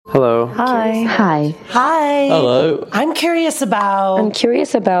Hi. Hi. Hi. Hello. I'm curious about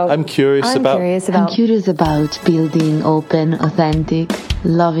Building open, authentic,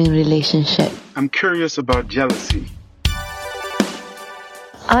 loving relationship. I'm curious about jealousy.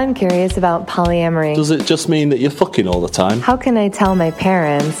 I'm curious about polyamory. Does it just mean that you're fucking all the time? How can I tell my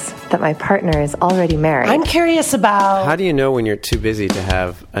parents that my partner is already married? I'm curious about... How do you know when you're too busy to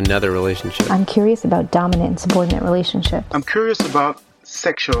have another relationship? I'm curious about dominant and subordinate relationships. I'm curious about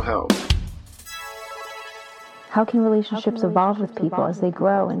sexual health. How can relationships evolve with people as they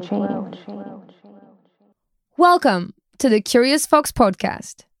grow and change? Welcome to the Curious Fox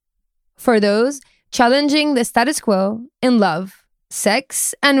podcast. For those challenging the status quo in love,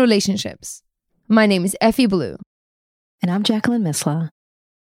 sex, and relationships. My name is Effie Blue. And I'm Jacqueline Misla.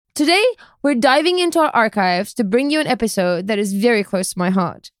 Today, we're diving into our archives to bring you an episode that is very close to my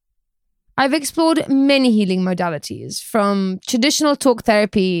heart. I've explored many healing modalities, from traditional talk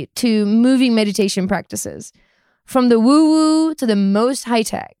therapy to moving meditation practices, from the woo-woo to the most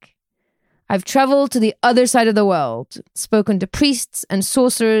high-tech. I've traveled to the other side of the world, spoken to priests and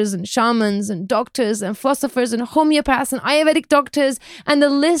sorcerers and shamans and doctors and philosophers and homeopaths and Ayurvedic doctors, and the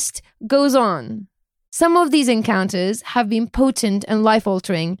list goes on. Some of these encounters have been potent and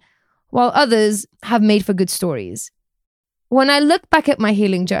life-altering, while others have made for good stories. When I look back at my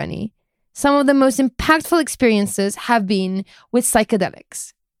healing journey, some of the most impactful experiences have been with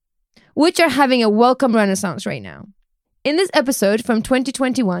psychedelics, which are having a welcome renaissance right now. In this episode from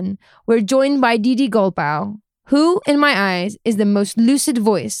 2021, we're joined by Goldpaugh, who, in my eyes, is the most lucid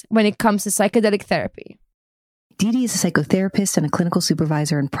voice when it comes to psychedelic therapy. Didi is a psychotherapist and a clinical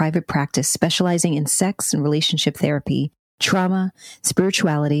supervisor in private practice specializing in sex and relationship therapy, trauma,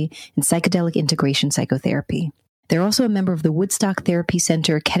 spirituality, and psychedelic integration psychotherapy. They're also a member of the Woodstock Therapy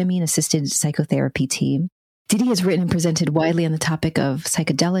Center ketamine-assisted psychotherapy team. Didi has written and presented widely on the topic of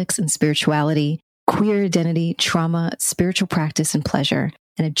psychedelics and spirituality, queer identity, trauma, spiritual practice, and pleasure,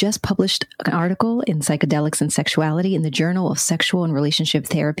 and have just published an article in Psychedelics and Sexuality in the Journal of Sexual and Relationship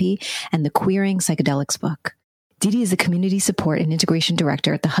Therapy and the Queering Psychedelics book. Didi is a community support and integration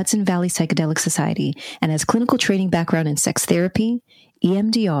director at the Hudson Valley Psychedelic Society and has clinical training background in sex therapy,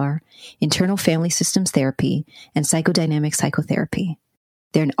 EMDR, internal family systems therapy, and psychodynamic psychotherapy.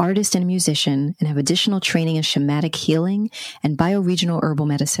 They're an artist and a musician and have additional training in shamanic healing and bioregional herbal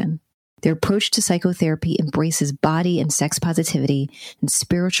medicine. Their approach to psychotherapy embraces body and sex positivity and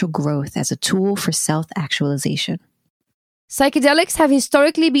spiritual growth as a tool for self-actualization. Psychedelics have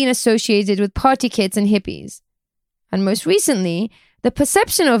historically been associated with party kids and hippies. And most recently, the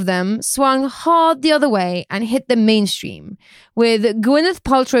perception of them swung hard the other way and hit the mainstream, with Gwyneth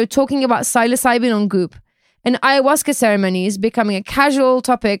Paltrow talking about psilocybin on Goop and ayahuasca ceremonies becoming a casual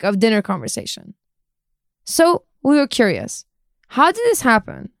topic of dinner conversation. So we were curious, how did this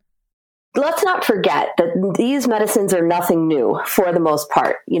happen? Let's not forget that these medicines are nothing new for the most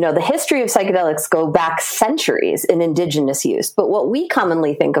part. You know, the history of psychedelics go back centuries in indigenous use. But what we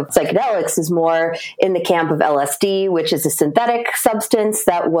commonly think of psychedelics is more in the camp of LSD, which is a synthetic substance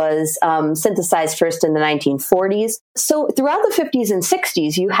that was synthesized first in the 1940s. So throughout the 50s and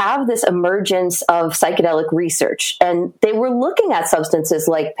 60s, you have this emergence of psychedelic research. And they were looking at substances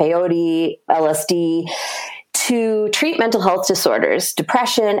like peyote, LSD, to treat mental health disorders,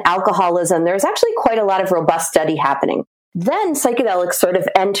 depression, alcoholism. There's actually quite a lot of robust study happening. Then psychedelics sort of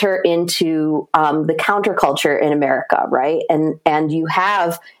enter into the counterculture in America, right? And you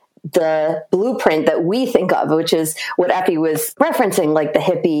have the blueprint that we think of, which is what Effie was referencing, like the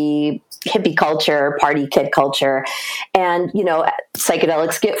hippie culture, party kid culture. And, you know,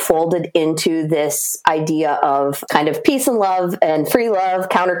 psychedelics get folded into this idea of kind of peace and love and free love,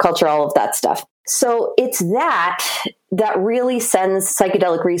 counterculture, all of that stuff. So it's that really sends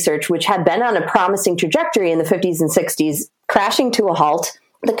psychedelic research, which had been on a promising trajectory in the 50s and 60s, crashing to a halt.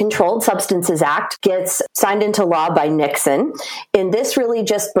 The Controlled Substances Act gets signed into law by Nixon. And this really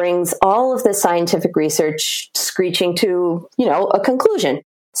just brings all of the scientific research screeching to, a conclusion.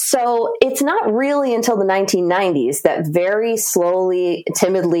 So it's not really until the 1990s that very slowly,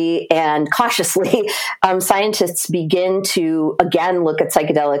 timidly, and cautiously, scientists begin to, again, look at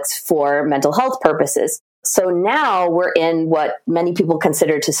psychedelics for mental health purposes. So now we're in what many people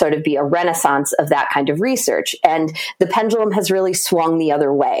consider to sort of be a renaissance of that kind of research. And the pendulum has really swung the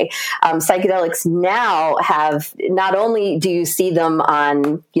other way. Psychedelics now have, not only do you see them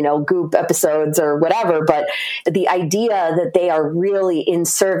on, Goop episodes or whatever, but the idea that they are really in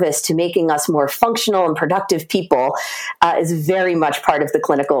service to making us more functional and productive people is very much part of the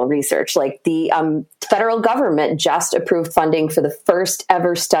clinical research. Like the federal government just approved funding for the first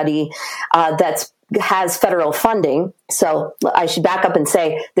ever study has federal funding So I should back up and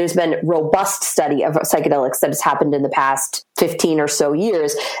say there's been robust study of psychedelics that has happened in the past 15 or so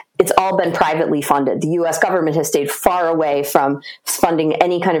years. It's all been privately funded. The U.S. government has stayed far away from funding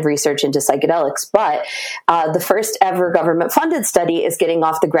any kind of research into psychedelics. But the first ever government-funded study is getting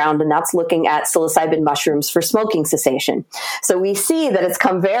off the ground, and that's looking at psilocybin mushrooms for smoking cessation. So we see that it's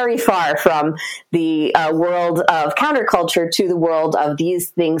come very far from the world of counterculture to the world of these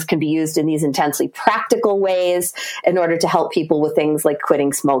things can be used in these intensely practical ways in order to help people with things like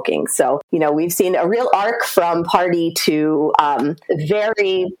quitting smoking. So, we've seen a real arc from party to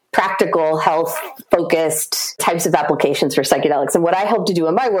very practical, health-focused types of applications for psychedelics. And what I hope to do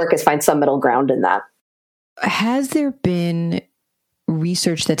in my work is find some middle ground in that. Has there been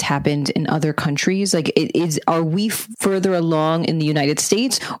research that's happened in other countries? Are we further along in the United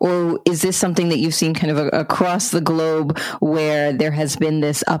States, or is this something that you've seen kind of across the globe where there has been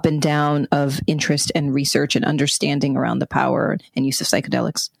this up and down of interest and research and understanding around the power and use of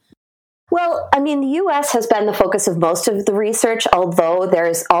psychedelics? Well, the U.S. has been the focus of most of the research, although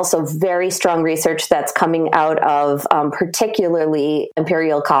there's also very strong research that's coming out of particularly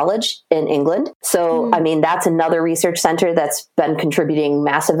Imperial College in England. So, that's another research center that's been contributing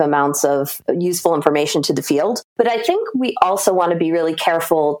massive amounts of useful information to the field. But I think we also want to be really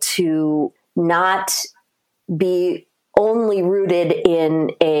careful to not be only rooted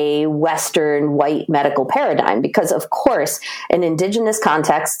in a Western white medical paradigm, because of course, in indigenous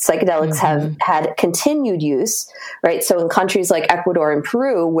contexts, psychedelics have had continued use, right? So in countries like Ecuador and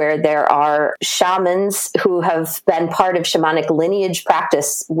Peru, where there are shamans who have been part of shamanic lineage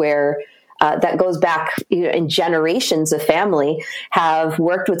practice, where that goes back in generations of family, have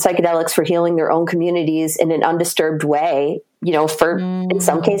worked with psychedelics for healing their own communities in an undisturbd way, for in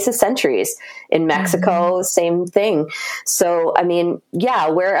some cases centuries. In Mexico, same thing. So,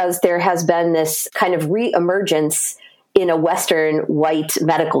 whereas there has been this kind of re-emergence in a Western white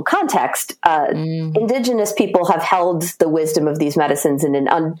medical context, indigenous people have held the wisdom of these medicines in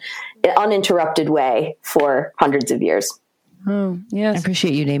an uninterrupted way for hundreds of years. Oh, yes. I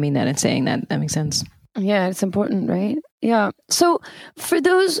appreciate you naming that and saying that. That makes sense. Yeah, it's important, right? Yeah. So for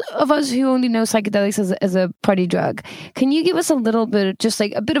those of us who only know psychedelics as a party drug, can you give us a little bit, just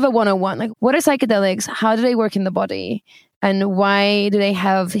like a bit of a 101? Like, what are psychedelics? How do they work in the body? And why do they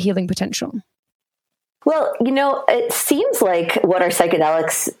have healing potential? Well, it seems like what are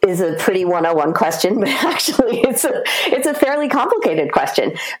psychedelics is a pretty 101 question, but actually it's a fairly complicated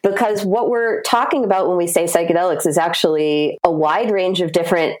question, because what we're talking about when we say psychedelics is actually a wide range of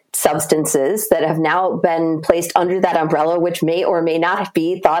different substances that have now been placed under that umbrella, which may or may not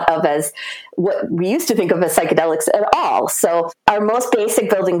be thought of as what we used to think of as psychedelics at all. So our most basic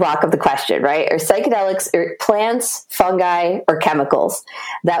building block of the question, right, are psychedelics plants, fungi, or chemicals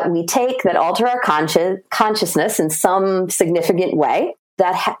that we take that alter our consciousness in some significant way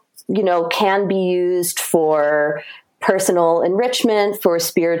that, can be used for personal enrichment, for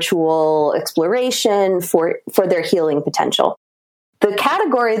spiritual exploration, for their healing potential. The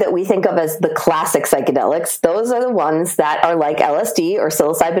category that we think of as the classic psychedelics, those are the ones that are like LSD or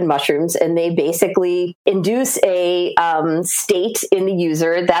psilocybin mushrooms, and they basically induce a state in the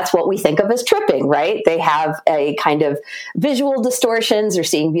user. That's what we think of as tripping, right? They have a kind of visual distortions, or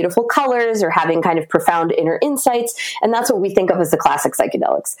seeing beautiful colors, or having kind of profound inner insights, and that's what we think of as the classic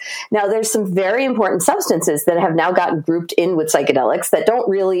psychedelics. Now, there's some very important substances that have now gotten grouped in with psychedelics that don't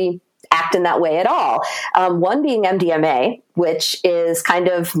really act in that way at all. One being MDMA, which is kind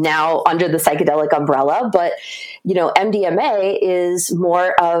of now under the psychedelic umbrella, but MDMA is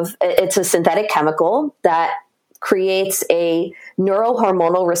it's a synthetic chemical that creates a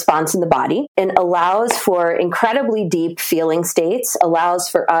neurohormonal response in the body and allows for incredibly deep feeling states, allows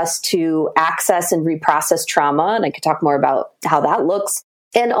for us to access and reprocess trauma, and I could talk more about how that looks,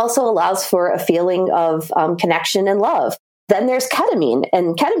 and also allows for a feeling of connection and love. Then there's ketamine,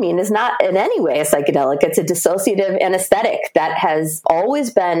 and ketamine is not in any way a psychedelic. It's a dissociative anesthetic that has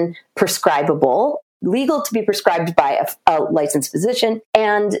always been prescribable, legal to be prescribed by a licensed physician.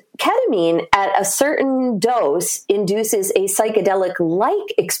 And ketamine at a certain dose induces a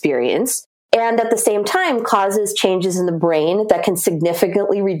psychedelic-like experience, and at the same time causes changes in the brain that can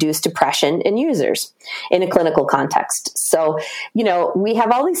significantly reduce depression in users in a clinical context. So, we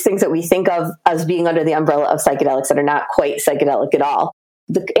have all these things that we think of as being under the umbrella of psychedelics that are not quite psychedelic at all.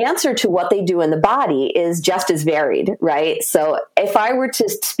 The answer to what they do in the body is just as varied, right? So if I were to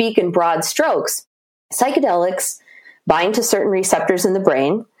speak in broad strokes, psychedelics bind to certain receptors in the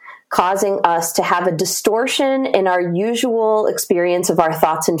brain, causing us to have a distortion in our usual experience of our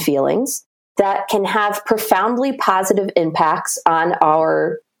thoughts and feelings that can have profoundly positive impacts on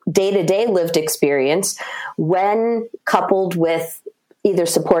our day-to-day lived experience when coupled with either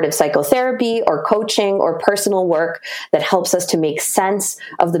supportive psychotherapy or coaching or personal work that helps us to make sense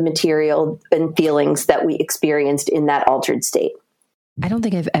of the material and feelings that we experienced in that altered state. I don't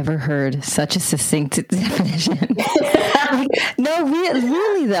think I've ever heard such a succinct definition. No,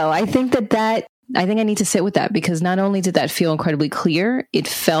 really though. I think I need to sit with that, because not only did that feel incredibly clear, it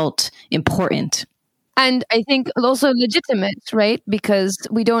felt important. And I think also legitimate, right? Because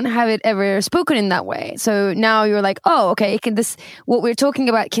we don't have it ever spoken in that way. So now you're like, oh, okay, what we're talking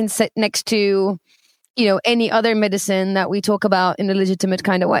about can sit next to, any other medicine that we talk about in a legitimate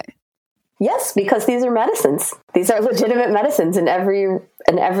kind of way. Yes, because these are medicines. These are legitimate medicines in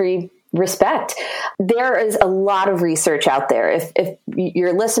every respect. There is a lot of research out there. If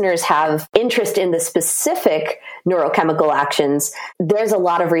your listeners have interest in the specific neurochemical actions, there's a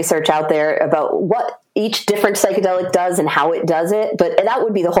lot of research out there about what each different psychedelic does and how it does it. But that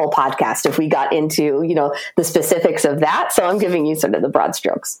would be the whole podcast if we got into, the specifics of that. So I'm giving you sort of the broad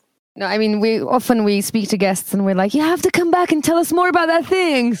strokes. No, I mean, we speak to guests and we're like, you have to come back and tell us more about that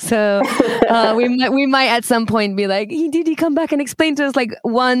thing. So we might at some point be like, did he come back and explain to us like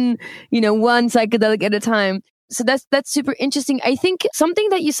one psychedelic at a time? So that's super interesting. I think something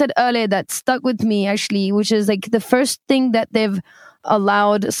that you said earlier that stuck with me actually, which is like the first thing that they've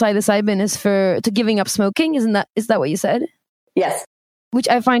allowed psilocybin is to giving up smoking. Is that what you said? Yes. Which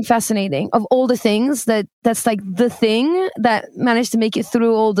I find fascinating. Of all the things, that's like the thing that managed to make it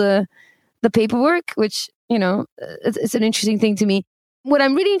through all the paperwork, which, it's an interesting thing to me. What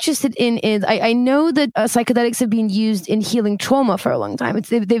I'm really interested in is I know that psychedelics have been used in healing trauma for a long time.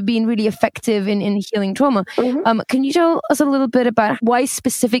 They've been really effective in healing trauma. Mm-hmm. Can you tell us a little bit about why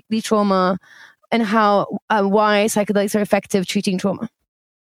specifically trauma and why psychedelics are effective treating trauma?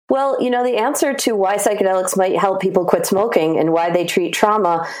 Well, the answer to why psychedelics might help people quit smoking and why they treat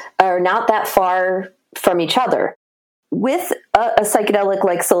trauma are not that far from each other. With a psychedelic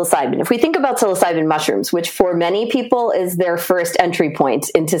like psilocybin, if we think about psilocybin mushrooms, which for many people is their first entry point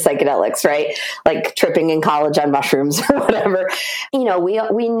into psychedelics, right? Like tripping in college on mushrooms or whatever.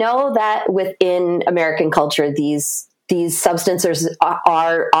 We know that within American culture, these substances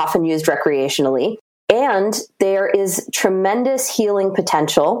are often used recreationally. And there is tremendous healing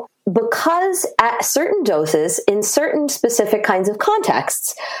potential because at certain doses, in certain specific kinds of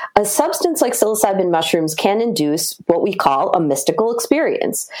contexts, a substance like psilocybin mushrooms can induce what we call a mystical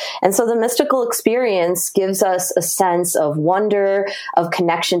experience. And so the mystical experience gives us a sense of wonder, of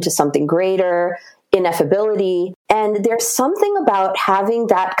connection to something greater, ineffability. And there's something about having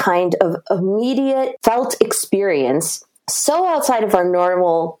that kind of immediate felt experience so outside of our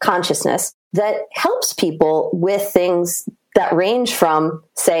normal consciousness that helps people with things that range from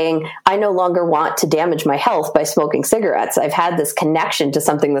saying, I no longer want to damage my health by smoking cigarettes. I've had this connection to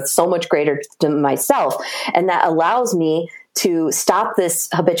something that's so much greater than myself. And that allows me to stop this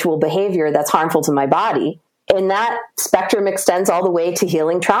habitual behavior that's harmful to my body. And that spectrum extends all the way to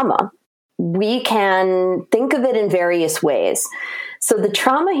healing trauma. We can think of it in various ways. So the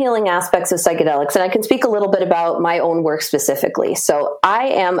trauma healing aspects of psychedelics, and I can speak a little bit about my own work specifically. So I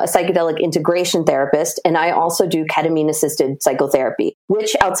am a psychedelic integration therapist, and I also do ketamine-assisted psychotherapy,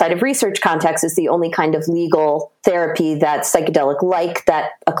 which outside of research context is the only kind of legal therapy that's psychedelic-like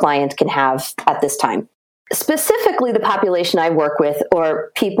that a client can have at this time. Specifically, the population I work with are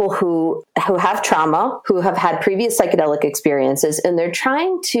people who have trauma, who have had previous psychedelic experiences, and they're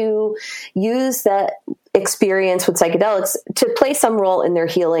trying to use that experience with psychedelics to play some role in their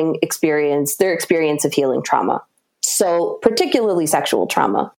healing experience, their experience of healing trauma. So particularly sexual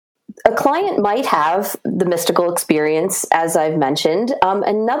trauma. A client might have the mystical experience, as I've mentioned.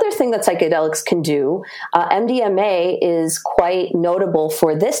 Another thing that psychedelics can do, MDMA is quite notable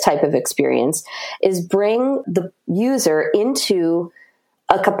for this type of experience, is bring the user into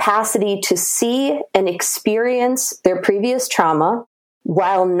a capacity to see and experience their previous trauma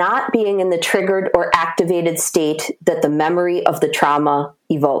while not being in the triggered or activated state that the memory of the trauma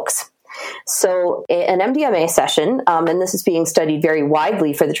evokes. So an MDMA session, and this is being studied very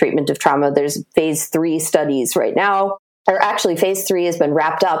widely for the treatment of trauma. There's phase 3 studies right now, or actually phase 3 has been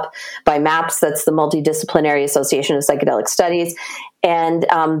wrapped up by MAPS, that's the Multidisciplinary Association of Psychedelic Studies, and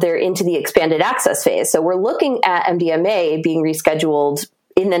they're into the expanded access phase. So we're looking at MDMA being rescheduled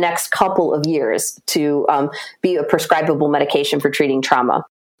in the next couple of years to be a prescribable medication for treating trauma.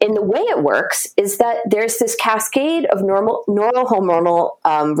 And the way it works is that there's this cascade of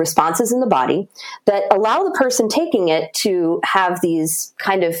neurohormonal responses in the body that allow the person taking it to have these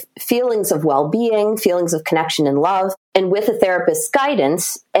kind of feelings of well-being, feelings of connection and love. And with a therapist's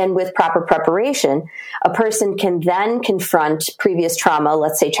guidance and with proper preparation, a person can then confront previous trauma,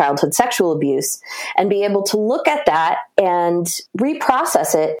 let's say childhood sexual abuse, and be able to look at that and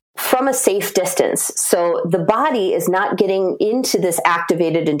reprocess it from a safe distance. So the body is not getting into this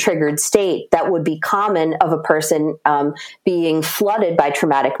activated and triggered state that would be common of a person being flooded by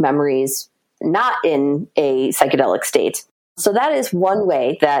traumatic memories, not in a psychedelic state. So that is one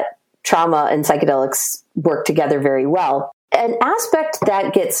way that trauma and psychedelics work together very well. An aspect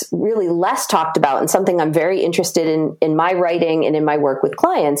that gets really less talked about, and something I'm very interested in my writing and in my work with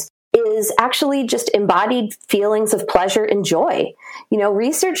clients, is actually just embodied feelings of pleasure and joy. You know,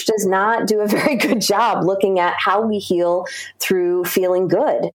 research does not do a very good job looking at how we heal through feeling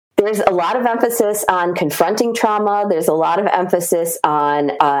good. There's a lot of emphasis on confronting trauma. There's a lot of emphasis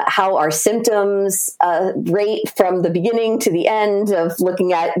on how our symptoms rate from the beginning to the end of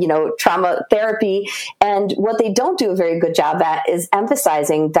looking at, trauma therapy. And what they don't do a very good job at is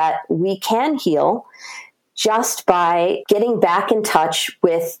emphasizing that we can heal just by getting back in touch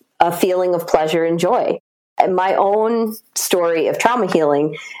with a feeling of pleasure and joy. In my own story of trauma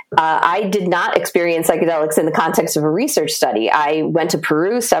healing, I did not experience psychedelics in the context of a research study. I went to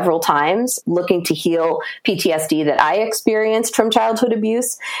Peru several times looking to heal PTSD that I experienced from childhood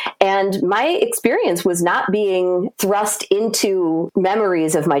abuse. And my experience was not being thrust into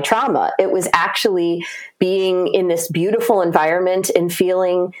memories of my trauma. It was actually being in this beautiful environment and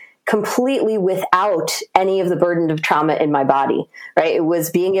feeling completely without any of the burden of trauma in my body, right? It was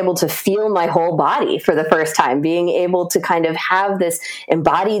being able to feel my whole body for the first time, being able to kind of have this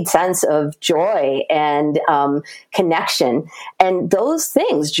embodied sense of joy and connection. And those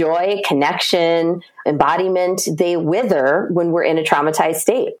things, joy, connection, embodiment, they wither when we're in a traumatized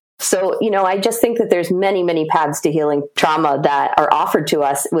state. So, I just think that there's many, many paths to healing trauma that are offered to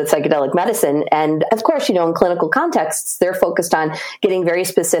us with psychedelic medicine. And of course, in clinical contexts, they're focused on getting very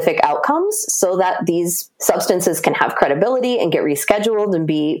specific outcomes so that these substances can have credibility and get rescheduled and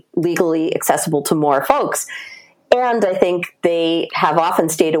be legally accessible to more folks. And I think they have often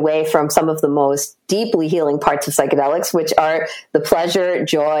stayed away from some of the most deeply healing parts of psychedelics, which are the pleasure,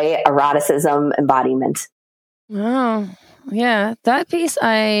 joy, eroticism, embodiment. Wow. Yeah, that piece,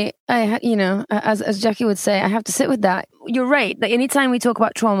 as Jackie would say, I have to sit with that. You're right. Like anytime we talk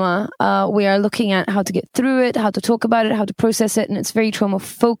about trauma, we are looking at how to get through it, how to talk about it, how to process it, and it's very trauma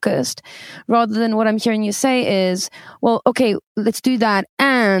focused. Rather than what I'm hearing you say is, well, okay, let's do that,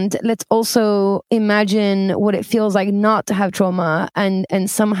 and let's also imagine what it feels like not to have trauma, and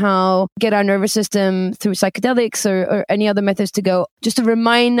somehow get our nervous system through psychedelics or any other methods to go, just to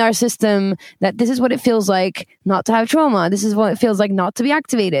remind our system that this is what it feels like not to have trauma. This is what it feels like not to be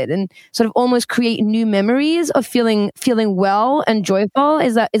activated, and sort of almost create new memories of feeling well and joyful.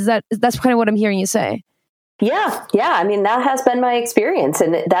 That's kind of what I'm hearing you say. Yeah. I mean, that has been my experience,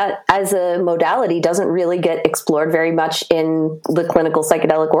 and that as a modality doesn't really get explored very much in the clinical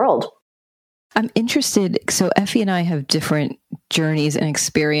psychedelic world. I'm interested. So Effie and I have different journeys and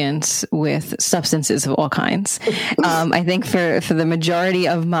experience with substances of all kinds. I think for the majority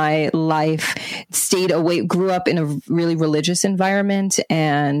of my life, grew up in a really religious environment,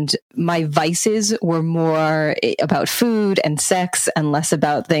 and my vices were more about food and sex and less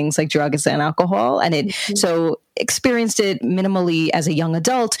about things like drugs and alcohol. And so experienced it minimally as a young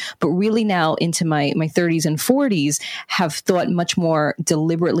adult, but really now into my 30s and 40s have thought much more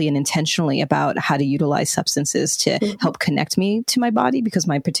deliberately and intentionally about how to utilize substances to help connect me to my body, because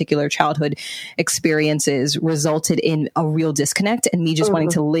my particular childhood experiences resulted in a real disconnect and me just wanting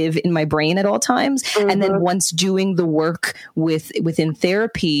to live in my brain at all times. And then once doing the work within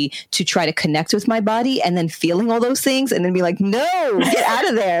therapy to try to connect with my body and then feeling all those things and then be like, no, get out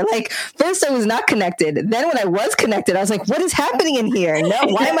of there. Like first I was not connected. Then when I was connected, I was like, what is happening in here? No,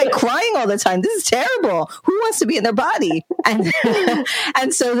 why am I crying all the time? This is terrible. Who wants to be in their body?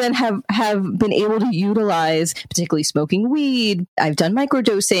 And so then have been able to utilize, particularly smoking weed. I've done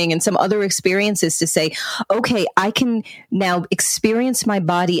microdosing and some other experiences to say, okay, I can now experience my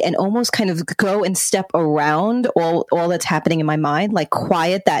body and almost kind of go and step around all that's happening in my mind, like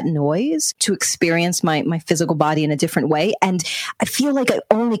quiet that noise to experience my physical body in a different way. And I feel like I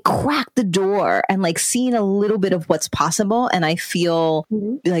only cracked the door and like seen a little bit of what's possible. And I feel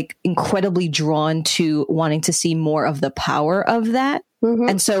like incredibly drawn to wanting to see more of the power of that.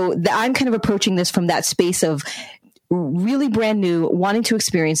 And so I'm kind of approaching this from that space of really brand new, wanting to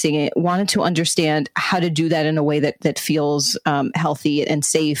experiencing it, wanted to understand how to do that in a way that feels healthy and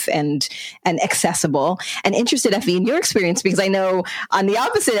safe and accessible. And interested, Effie, in your experience, because I know on the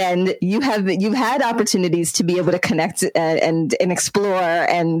opposite end, you've had opportunities to be able to connect and explore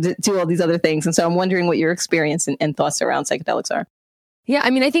and do all these other things. And so I'm wondering what your experience and thoughts around psychedelics are. Yeah,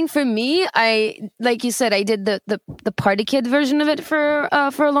 I mean, I think for me, like you said, I did the party kid version of it for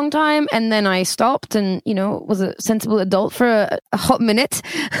a long time, and then I stopped and was a sensible adult for a hot minute,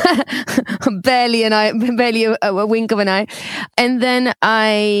 barely a wink of an eye, and then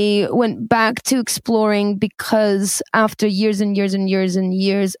I went back to exploring because after years and years and years and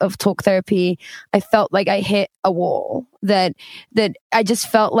years of talk therapy, I felt like I hit a wall that I just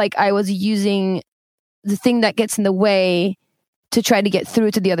felt like I was using the thing that gets in the way to try to get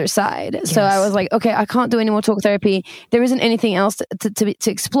through to the other side. Yes. So I was like, okay, I can't do any more talk therapy. There isn't anything else to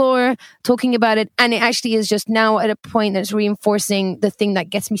explore, talking about it. And it actually is just now at a point that's reinforcing the thing that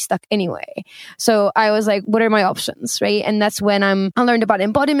gets me stuck anyway. So I was like, what are my options, right? And that's when I learned about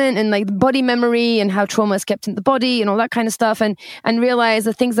embodiment and like body memory and how trauma is kept in the body and all that kind of stuff. And realize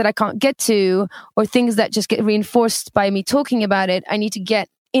the things that I can't get to or things that just get reinforced by me talking about it, I need to get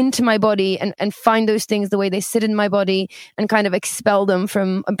into my body and find those things the way they sit in my body and kind of expel them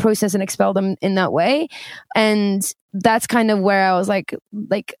from and process and expel them in that way. And that's kind of where I was like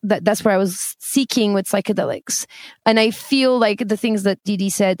that's where I was seeking with psychedelics. And I feel like the things that Didi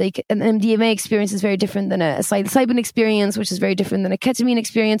said, like an MDMA experience is very different than a psilocybin experience, which is very different than a ketamine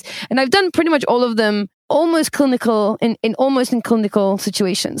experience. And I've done pretty much all of them almost clinical in clinical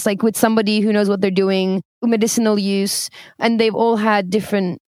situations, like with somebody who knows what they're doing, medicinal use, and they've all had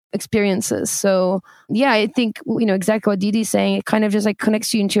different experiences. So yeah, I think, exactly what Didi's saying, it kind of just like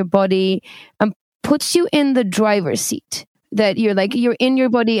connects you into your body and puts you in the driver's seat. That you're in your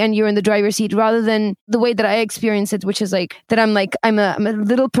body and you're in the driver's seat, rather than the way that I experience it, which is like that I'm a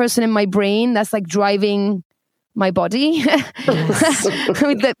little person in my brain that's like driving my body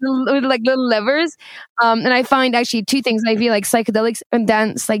with like little levers. And I find actually two things. I feel like psychedelics and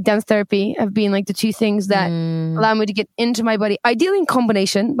dance therapy have been like the two things that allow me to get into my body, ideally in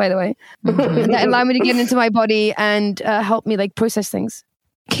combination, by the way, that allow me to get into my body and help me like process things.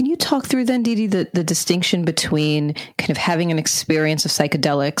 Can you talk through then, Didi, the distinction between kind of having an experience of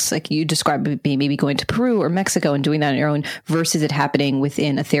psychedelics, like you described maybe going to Peru or Mexico and doing that on your own, versus it happening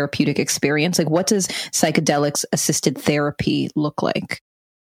within a therapeutic experience? Like, what does psychedelics assisted therapy look like?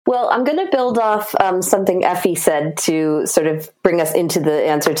 Well, I'm going to build off something Effie said to sort of bring us into the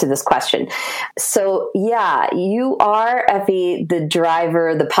answer to this question. So, yeah, you are, Effie, the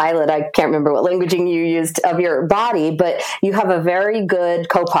driver, the pilot. I can't remember what languaging you used of your body, but you have a very good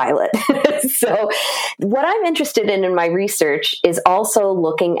co-pilot. So what I'm interested in my research is also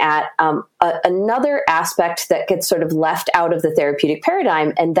looking at another aspect that gets sort of left out of the therapeutic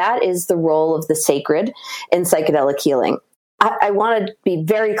paradigm, and that is the role of the sacred in psychedelic healing. I want to be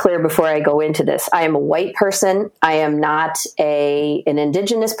very clear before I go into this. I am a white person. I am not an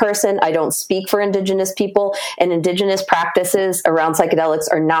indigenous person. I don't speak for indigenous people, and indigenous practices around psychedelics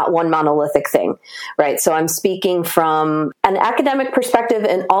are not one monolithic thing, right? So I'm speaking from an academic perspective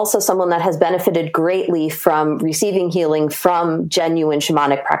and also someone that has benefited greatly from receiving healing from genuine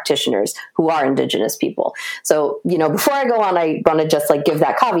shamanic practitioners who are indigenous people. So, before I go on, I want to just like give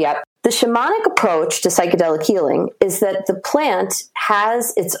that caveat. The shamanic approach to psychedelic healing is that the plant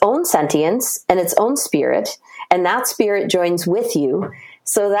has its own sentience and its own spirit, and that spirit joins with you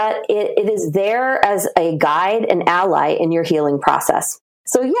so that it is there as a guide and ally in your healing process.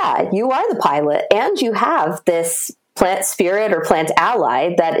 So yeah, you are the pilot, and you have this plant spirit or plant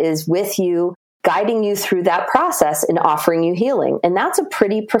ally that is with you, guiding you through that process and offering you healing. And that's a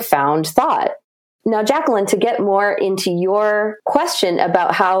pretty profound thought. Now, Jacqueline, to get more into your question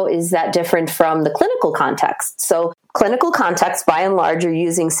about how is that different from the clinical context. So clinical contexts, by and large, are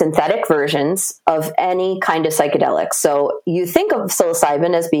using synthetic versions of any kind of psychedelic. So you think of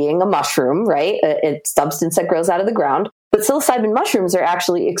psilocybin as being a mushroom, right? A substance that grows out of the ground. But psilocybin mushrooms are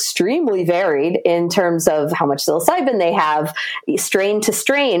actually extremely varied in terms of how much psilocybin they have, strain to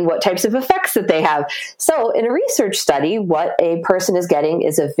strain, what types of effects that they have. So in a research study, what a person is getting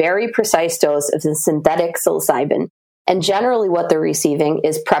is a very precise dose of the synthetic psilocybin. And generally what they're receiving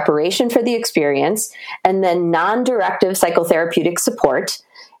is preparation for the experience and then non-directive psychotherapeutic support,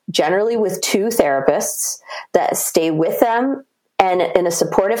 generally with two therapists that stay with them and in a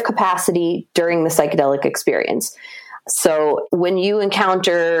supportive capacity during the psychedelic experience. So when you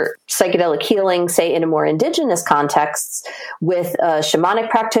encounter psychedelic healing, say in a more indigenous context with a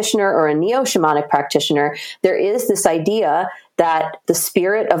shamanic practitioner or a neo-shamanic practitioner, there is this idea that the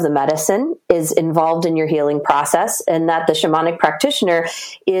spirit of the medicine is involved in your healing process, and that the shamanic practitioner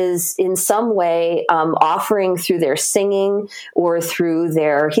is in some way offering through their singing or through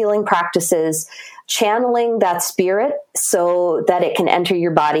their healing practices, channeling that spirit so that it can enter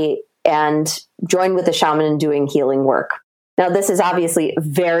your body and join with the shaman in doing healing work. Now, this is obviously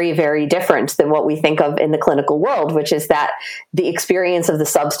very, very different than what we think of in the clinical world, which is that the experience of the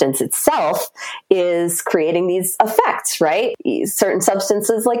substance itself is creating these effects, right? Certain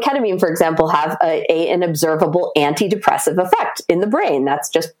substances like ketamine, for example, have an observable antidepressive effect in the brain. That's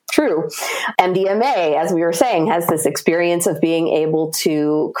just true. MDMA, as we were saying, has this experience of being able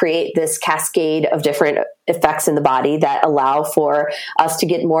to create this cascade of different effects in the body that allow for us to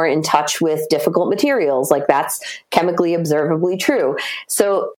get more in touch with difficult materials. Like, that's chemically observably true.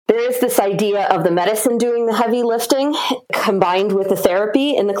 So there is this idea of the medicine doing the heavy lifting combined with the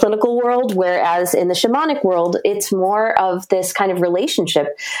therapy in the clinical world, whereas in the shamanic world, it's more of this kind of relationship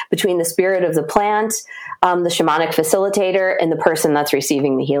between the spirit of the plant, the shamanic facilitator, and the person that's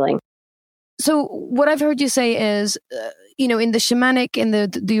receiving the healing. So what I've heard you say is, in the shamanic, in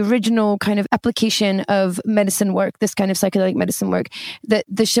the original kind of application of medicine work, this kind of psychedelic medicine work, that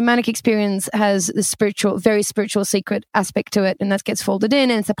the shamanic experience has the spiritual, very spiritual, sacred aspect to it, and that gets folded in,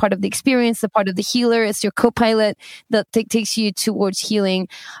 and it's a part of the experience, the part of the healer. It's your co-pilot that takes you towards healing.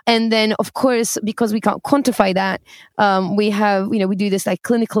 And then, of course, because we can't quantify that, we have, we do this like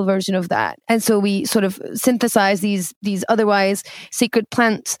clinical version of that, and so we sort of synthesize these otherwise sacred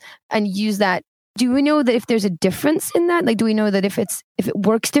plants and use that. Do we know that if there's a difference in that? Like, do we know that if it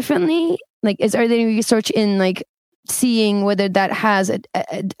works differently? Like, are there any research in like seeing whether that has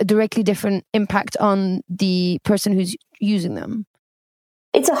a directly different impact on the person who's using them?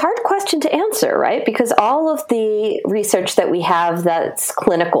 It's a hard question to answer, right? Because all of the research that we have that's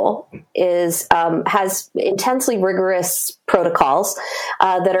clinical has intensely rigorous protocols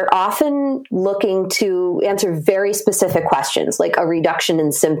that are often looking to answer very specific questions, like a reduction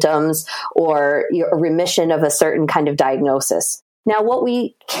in symptoms or a remission of a certain kind of diagnosis. Now, what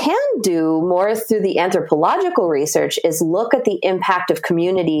we can do more through the anthropological research is look at the impact of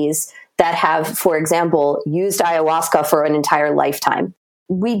communities that have, for example, used ayahuasca for an entire lifetime.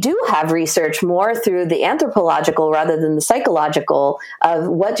 We do have research more through the anthropological rather than the psychological of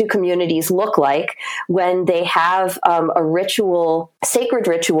what do communities look like when they have a ritual, sacred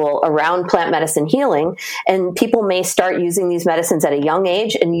ritual around plant medicine healing, and people may start using these medicines at a young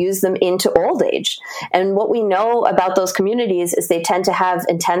age and use them into old age. And what we know about those communities is they tend to have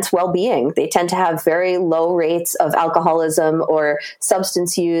intense well-being. They tend to have very low rates of alcoholism or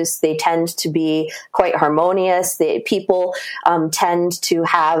substance use. They tend to be quite harmonious. People tend to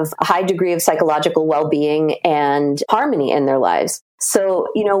have a high degree of psychological well-being and harmony in their lives. So,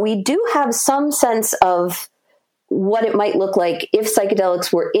 we do have some sense of what it might look like if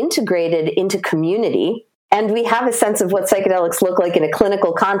psychedelics were integrated into community. And we have a sense of what psychedelics look like in a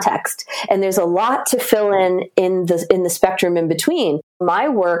clinical context. And there's a lot to fill in the spectrum in between. My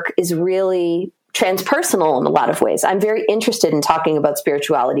work is really transpersonal in a lot of ways. I'm very interested in talking about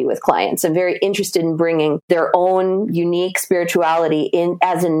spirituality with clients. I'm very interested in bringing their own unique spirituality in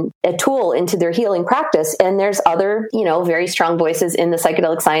as a tool into their healing practice. And there's other, very strong voices in the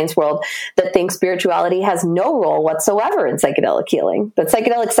psychedelic science world that think spirituality has no role whatsoever in psychedelic healing. That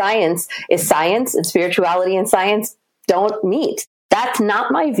psychedelic science is science, and spirituality and science don't meet. That's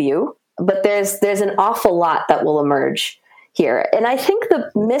not my view, but there's an awful lot that will emerge here. And I think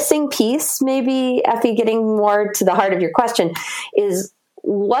the missing piece, maybe, Effie, getting more to the heart of your question, is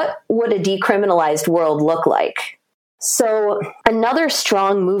what would a decriminalized world look like? So another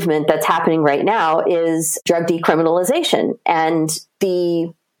strong movement that's happening right now is drug decriminalization. And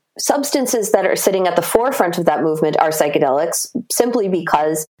the substances that are sitting at the forefront of that movement are psychedelics, simply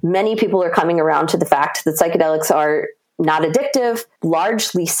because many people are coming around to the fact that psychedelics are not addictive,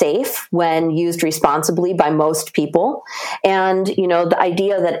 largely safe when used responsibly by most people. And, the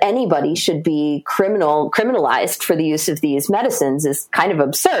idea that anybody should be criminalized for the use of these medicines is kind of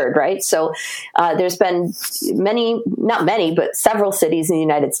absurd, right? So there's been not many, but several cities in the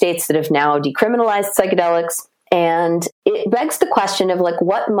United States that have now decriminalized psychedelics. And it begs the question of like,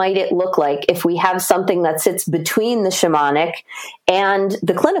 what might it look like if we have something that sits between the shamanic and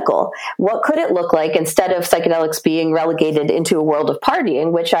the clinical? What could it look like instead of psychedelics being relegated into a world of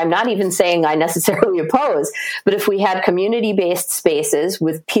partying, which I'm not even saying I necessarily oppose, but if we had community-based spaces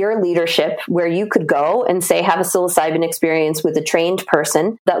with peer leadership where you could go and say, have a psilocybin experience with a trained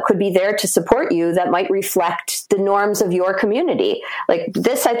person that could be there to support you, that might reflect the norms of your community. Like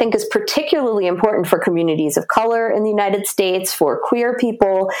this, I think, is particularly important for communities of color in the United States, for queer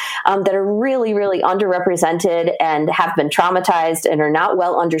people that are really, really underrepresented and have been traumatized and are not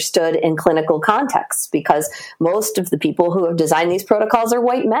well understood in clinical contexts, because most of the people who have designed these protocols are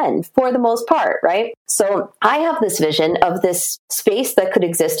white men for the most part, right? So I have this vision of this space that could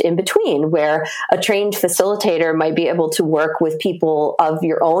exist in between, where a trained facilitator might be able to work with people of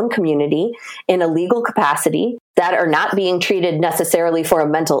your own community in a legal capacity that are not being treated necessarily for a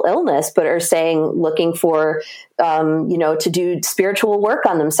mental illness, but are looking for, to do spiritual work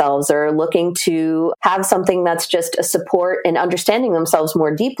on themselves, or looking to have something that's just a support in understanding themselves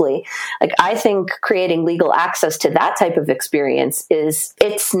more deeply. Like, I think creating legal access to that type of experience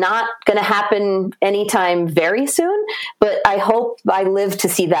it's not going to happen anytime very soon, but I hope I live to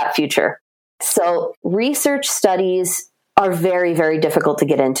see that future. So research studies are very, very difficult to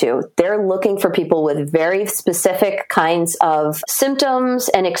get into. They're looking for people with very specific kinds of symptoms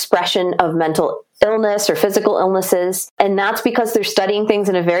and expression of mental illness or physical illnesses. And that's because they're studying things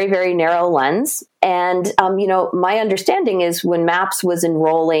in a very, very narrow lens. And, my understanding is when MAPS was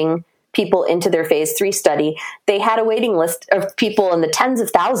enrolling people into their phase 3 study, they had a waiting list of people in the tens of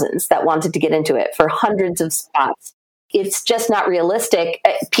thousands that wanted to get into it for hundreds of spots. It's just not realistic.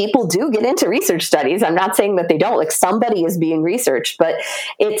 People do get into research studies. I'm not saying that they don't. Like, somebody is being researched, but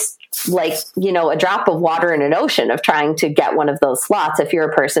it's like, a drop of water in an ocean of trying to get one of those slots if you're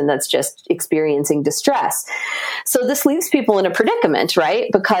a person that's just experiencing distress. So this leaves people in a predicament, right?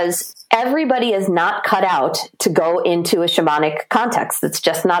 Because everybody is not cut out to go into a shamanic context. That's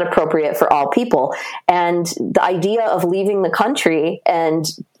just not appropriate for all people. And the idea of leaving the country, and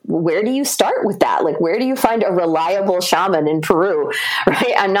where do you start with that? Like, where do you find a reliable shaman in Peru,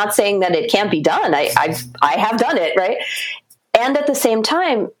 right? I'm not saying that it can't be done. I have done it, right? And at the same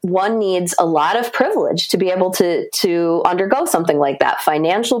time, one needs a lot of privilege to be able to undergo something like that.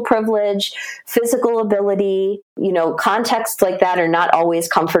 Financial privilege, physical ability, contexts like that are not always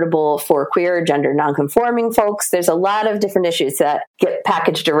comfortable for queer or gender nonconforming folks. There's a lot of different issues that get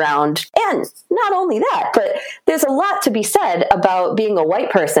packaged around. And not only that, but there's a lot to be said about being a white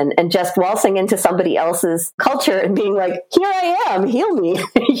person and just waltzing into somebody else's culture and being like, here I am, heal me.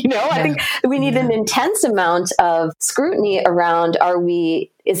 I think we need an intense amount of scrutiny around,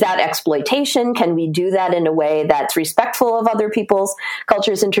 is that exploitation? Can we do that in a way that's respectful of other people's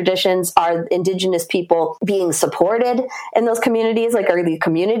cultures and traditions? Are Indigenous people being supported in those communities? Like, are the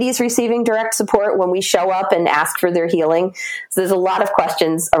communities receiving direct support when we show up and ask for their healing? So there's a lot of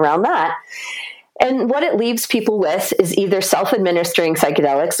questions around that. And what it leaves people with is either self-administering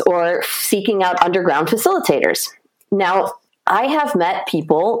psychedelics or seeking out underground facilitators. Now, I have met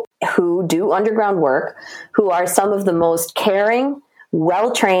people who do underground work who are some of the most caring,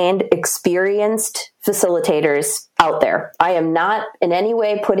 well-trained, experienced facilitators out there. I am not in any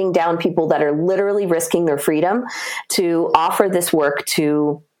way putting down people that are literally risking their freedom to offer this work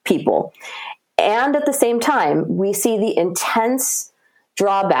to people. And at the same time, we see the intense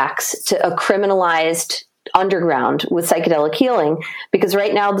drawbacks to a criminalized underground with psychedelic healing, because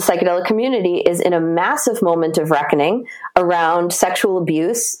right now the psychedelic community is in a massive moment of reckoning around sexual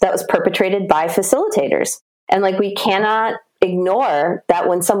abuse that was perpetrated by facilitators. And we cannot ignore that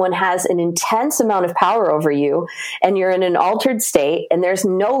when someone has an intense amount of power over you and you're in an altered state and there's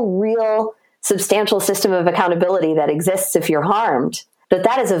no real substantial system of accountability that exists if you're harmed,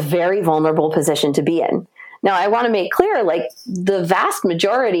 that is a very vulnerable position to be in. Now, I want to make clear, the vast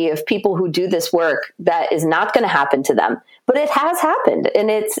majority of people who do this work, that is not going to happen to them, but it has happened.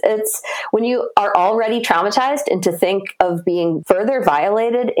 And it's when you are already traumatized, and to think of being further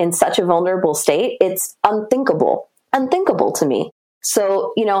violated in such a vulnerable state, it's unthinkable to me.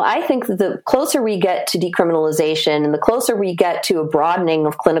 So, I think that the closer we get to decriminalization and the closer we get to a broadening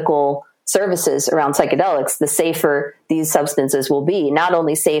of clinical services around psychedelics, the safer these substances will be. Not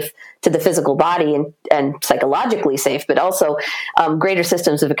only safe to the physical body and psychologically safe, but also greater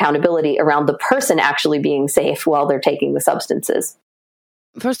systems of accountability around the person actually being safe while they're taking the substances.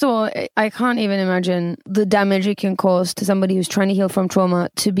 First of all, I can't even imagine the damage it can cause to somebody who's trying to heal from trauma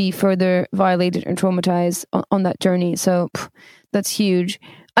to be further violated and traumatized on that journey. So that's huge.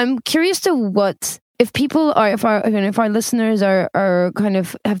 I'm curious to what if people are, if our listeners are kind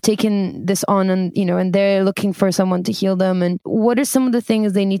of have taken this on and, and they're looking for someone to heal them, and what are some of the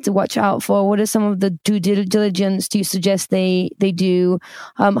things they need to watch out for? What are some of the due diligence do you suggest they do?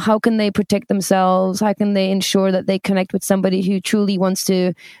 How can they protect themselves? How can they ensure that they connect with somebody who truly wants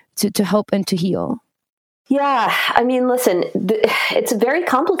to help and to heal? Yeah, I mean, listen, it's very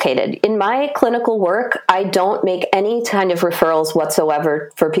complicated. In my clinical work, I don't make any kind of referrals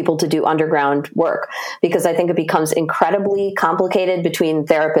whatsoever for people to do underground work because I think it becomes incredibly complicated between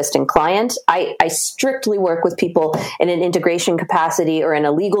therapist and client. I strictly work with people in an integration capacity or in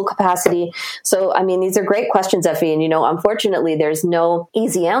a legal capacity. So, I mean, these are great questions, Effie, and, unfortunately, there's no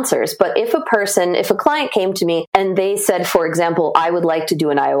easy answers. But if a client came to me and they said, for example, I would like to do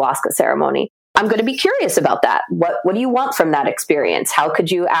an ayahuasca ceremony, I'm going to be curious about that. What do you want from that experience? How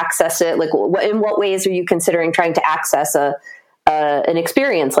could you access it? Like, in what ways are you considering trying to access an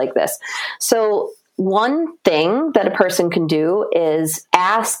experience like this? So one thing that a person can do is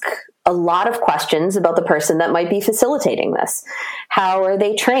ask a lot of questions about the person that might be facilitating this. How are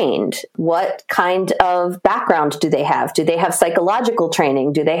they trained? What kind of background do they have? Do they have psychological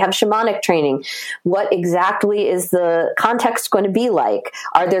training? Do they have shamanic training? What exactly is the context going to be like?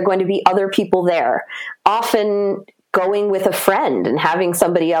 Are there going to be other people there? Often going with a friend and having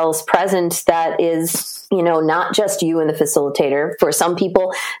somebody else present that is, not just you and the facilitator. For some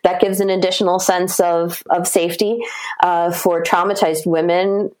people, that gives an additional sense of safety. For traumatized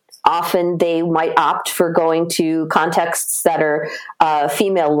women, often they might opt for going to contexts that are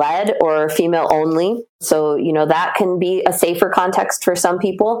female-led or female-only. So, that can be a safer context for some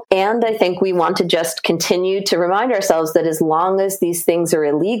people. And I think we want to just continue to remind ourselves that as long as these things are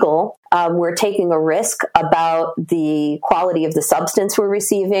illegal, we're taking a risk about the quality of the substance we're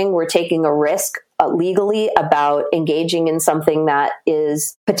receiving. We're taking a risk legally about engaging in something that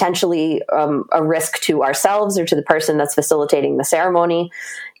is potentially a risk to ourselves or to the person that's facilitating the ceremony.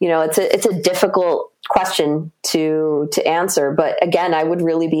 It's a difficult question to answer. But again, I would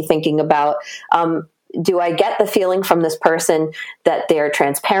really be thinking about, do I get the feeling from this person that they're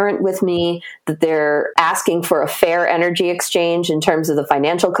transparent with me, that they're asking for a fair energy exchange in terms of the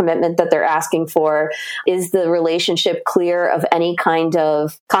financial commitment that they're asking for? Is the relationship clear of any kind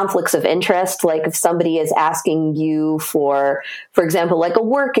of conflicts of interest? Like if somebody is asking you for example, like a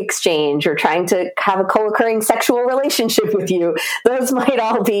work exchange or trying to have a co-occurring sexual relationship with you, those might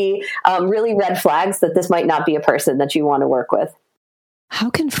all be really red flags that this might not be a person that you want to work with. How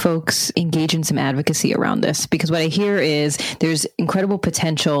can folks engage in some advocacy around this? Because what I hear is there's incredible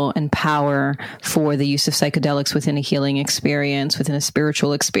potential and power for the use of psychedelics within a healing experience, within a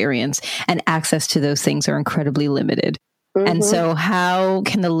spiritual experience, and access to those things are incredibly limited. Mm-hmm. And so how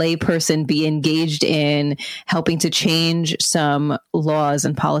can the layperson be engaged in helping to change some laws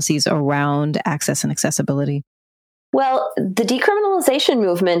and policies around access and accessibility? Well, the decriminalization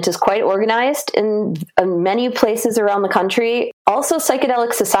movement is quite organized in many places around the country. Also,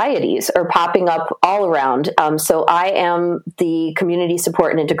 psychedelic societies are popping up all around. So I am the Community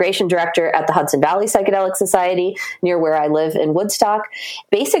Support and Integration Director at the Hudson Valley Psychedelic Society near where I live in Woodstock.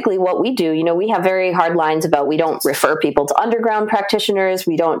 Basically what we do, we have very hard lines about we don't refer people to underground practitioners.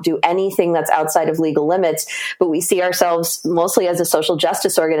 We don't do anything that's outside of legal limits, but we see ourselves mostly as a social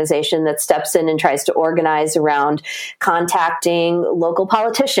justice organization that steps in and tries to organize around contacting local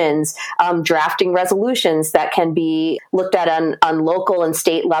politicians, drafting resolutions that can be looked at on local and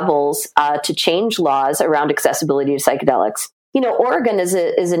state levels to change laws around accessibility to psychedelics. Oregon is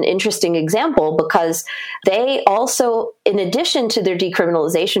an interesting example because they also, in addition to their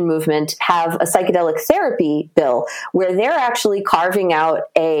decriminalization movement, have a psychedelic therapy bill where they're actually carving out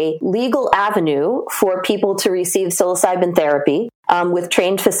a legal avenue for people to receive psilocybin therapy with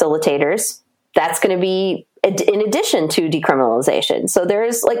trained facilitators. That's going to be in addition to decriminalization. So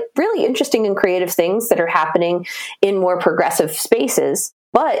there's really interesting and creative things that are happening in more progressive spaces.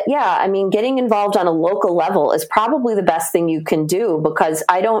 But yeah, getting involved on a local level is probably the best thing you can do because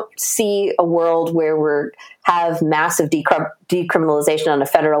I don't see a world where we have massive decriminalization on a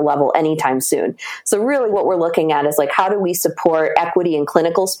federal level anytime soon. So really what we're looking at is how do we support equity in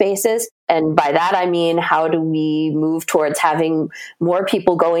clinical spaces? And by that, I mean, how do we move towards having more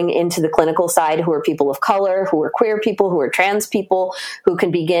people going into the clinical side who are people of color, who are queer people, who are trans people, who can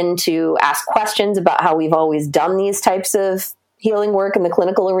begin to ask questions about how we've always done these types of healing work in the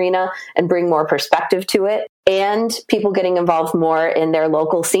clinical arena and bring more perspective to it, and people getting involved more in their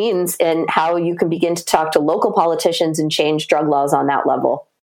local scenes and how you can begin to talk to local politicians and change drug laws on that level.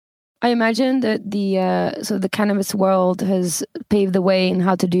 I imagine that the cannabis world has paved the way in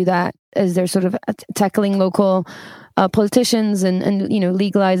how to do that, as they're sort of tackling local politicians and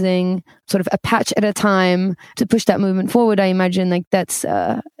legalizing sort of a patch at a time to push that movement forward. I imagine like that's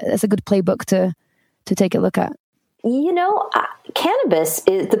a good playbook to take a look at. Cannabis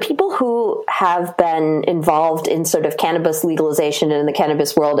is the people who have been involved in sort of cannabis legalization in the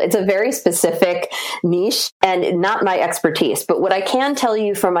cannabis world. It's a very specific niche and not my expertise. But what I can tell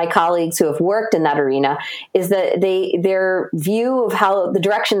you from my colleagues who have worked in that arena is that their view of how the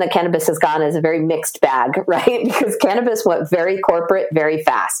direction that cannabis has gone is a very mixed bag, right? Because cannabis went very corporate, very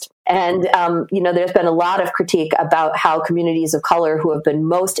fast. And, there's been a lot of critique about how communities of color who have been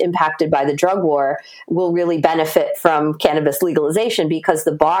most impacted by the drug war will really benefit from cannabis legalization, because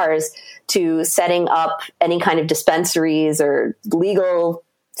the bars to setting up any kind of dispensaries or legal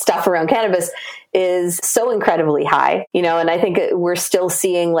stuff around cannabis is so incredibly high, and I think we're still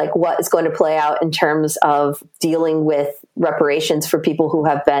seeing like what is going to play out in terms of dealing with reparations for people who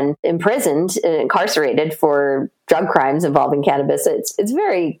have been imprisoned and incarcerated for drug crimes involving cannabis. It's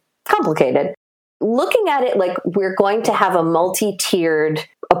very complicated. Looking at it like we're going to have a multi-tiered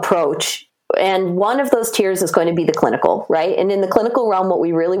approach, and one of those tiers is going to be the clinical, right? And in the clinical realm, what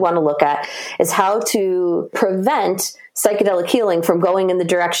we really want to look at is how to prevent psychedelic healing from going in the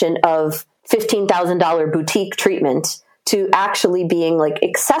direction of $15,000 boutique treatment to actually being like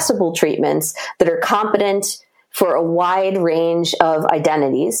accessible treatments that are competent for a wide range of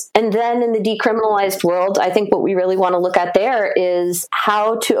identities. And then in the decriminalized world, I think what we really want to look at there is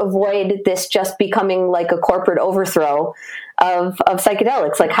how to avoid this just becoming like a corporate overthrow of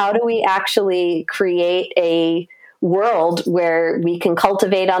psychedelics. Like, how do we actually create a world where we can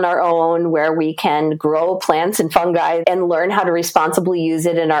cultivate on our own, where we can grow plants and fungi and learn how to responsibly use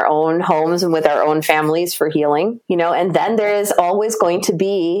it in our own homes and with our own families for healing, and then there is always going to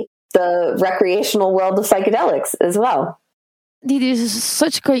be the recreational world of psychedelics as well. This is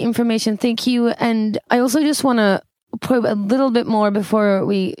such great information. Thank you. And I also just want to probe a little bit more before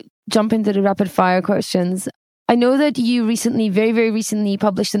we jump into the rapid fire questions. I know that you recently, very, very recently,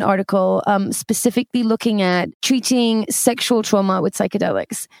 published an article specifically looking at treating sexual trauma with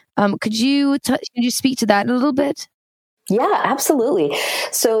psychedelics. Could you speak to that a little bit? Yeah, absolutely.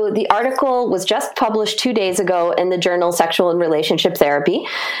 So the article was just published 2 days ago in the journal Sexual and Relationship Therapy.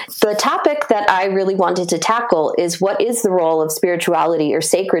 The topic that I really wanted to tackle is what is the role of spirituality or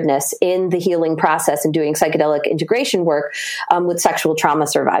sacredness in the healing process and doing psychedelic integration work with sexual trauma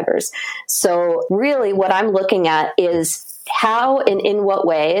survivors. So really what I'm looking at is how and in what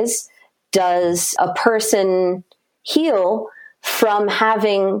ways does a person heal from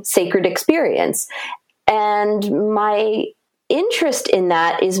having sacred experience? And my interest in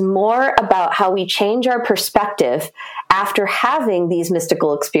that is more about how we change our perspective after having these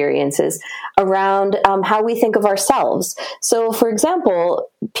mystical experiences around how we think of ourselves. So, for example,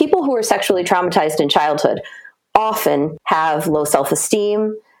 people who are sexually traumatized in childhood often have low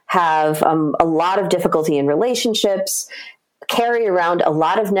self-esteem, have a lot of difficulty in relationships, carry around a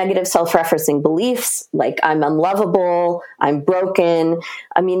lot of negative self-referencing beliefs, like I'm unlovable, I'm broken.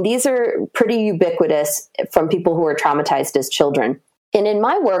 I mean, these are pretty ubiquitous from people who are traumatized as children. And in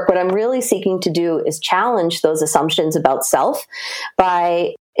my work, what I'm really seeking to do is challenge those assumptions about self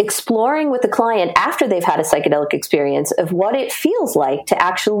by exploring with the client after they've had a psychedelic experience of what it feels like to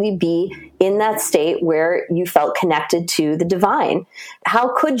actually be in that state where you felt connected to the divine.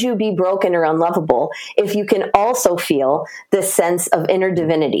 How could you be broken or unlovable if you can also feel this sense of inner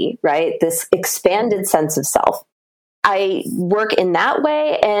divinity, right? This expanded sense of self. I work in that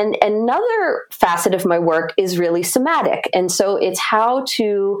way. And another facet of my work is really somatic. And so it's how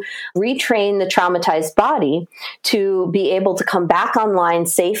to retrain the traumatized body to be able to come back online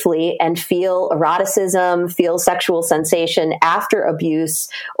safely and feel eroticism, feel sexual sensation after abuse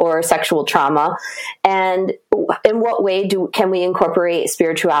or sexual trauma. And in what way can we incorporate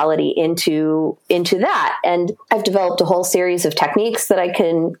spirituality into that? And I've developed a whole series of techniques that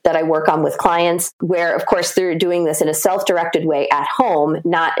I work on with clients where, of course, they're doing this in a self-directed way at home,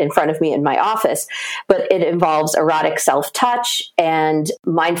 not in front of me in my office, but it involves erotic self-touch and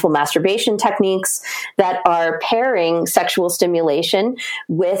mindful masturbation techniques that are pairing sexual stimulation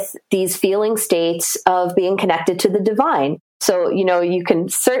with these feeling states of being connected to the divine. So, you can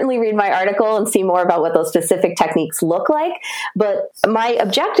certainly read my article and see more about what those specific techniques look like. But my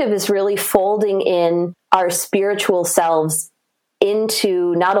objective is really folding in our spiritual selves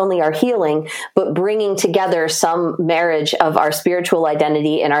into not only our healing, but bringing together some marriage of our spiritual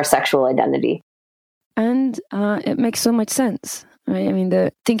identity and our sexual identity. And it makes so much sense. right? I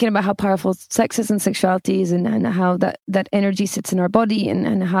mean, thinking about how powerful sex is and sexuality is, and how that energy sits in our body,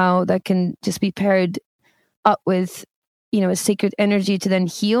 and how that can just be paired up with, a sacred energy to then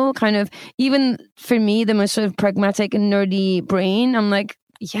heal. Kind of, even for me, the most sort of pragmatic and nerdy brain, I'm like,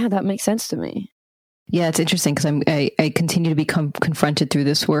 yeah, that makes sense to me. Yeah, it's interesting because I continue to become confronted through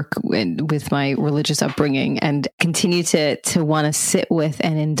this work with my religious upbringing, and continue to want to sit with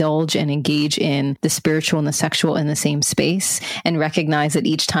and indulge and engage in the spiritual and the sexual in the same space, and recognize that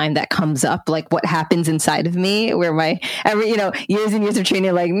each time that comes up, like what happens inside of me, where years and years of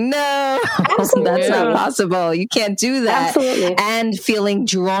training, like, no, that's not possible. You can't do that. Absolutely. And feeling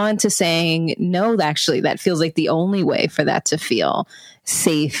drawn to saying, no, actually, that feels like the only way for that to feel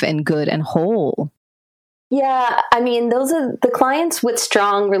safe and good and whole. Yeah, I mean, those are the clients with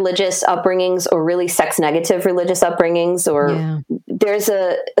strong religious upbringings, or really sex negative religious upbringings. Or there's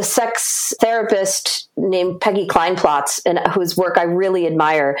a sex therapist named Peggy Kleinplatz, and whose work I really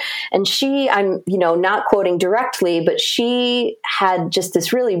admire. And I'm not quoting directly, but she had just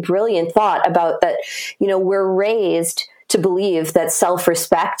this really brilliant thought about that. We're raised to believe that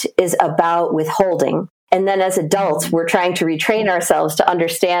self-respect is about withholding. And then as adults, we're trying to retrain ourselves to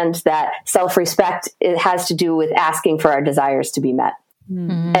understand that self-respect, it has to do with asking for our desires to be met.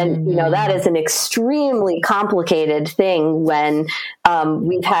 Mm-hmm. And, that is an extremely complicated thing when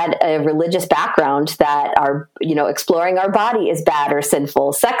we've had a religious background that exploring our body is bad or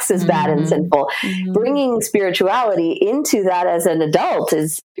sinful. Sex is bad and sinful. Mm-hmm. Bringing spirituality into that as an adult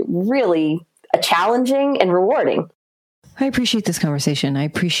is really challenging and rewarding. I appreciate this conversation.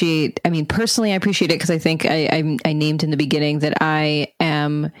 Personally, I appreciate it because I think I named in the beginning that I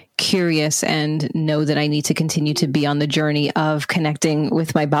am curious and know that I need to continue to be on the journey of connecting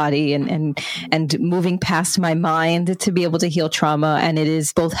with my body and moving past my mind to be able to heal trauma. And it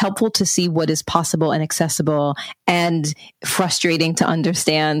is both helpful to see what is possible and accessible, and frustrating to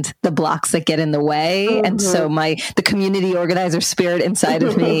understand the blocks that get in the way. Mm-hmm. And so the community organizer spirit inside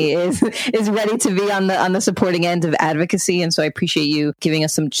of me is ready to be on the supporting end of advocacy. And so I appreciate you giving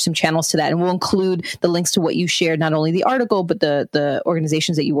us some channels to that. And we'll include the links to what you shared, not only the article, but the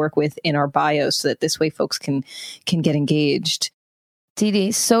organizations that you work with in our bio, so that this way folks can get engaged.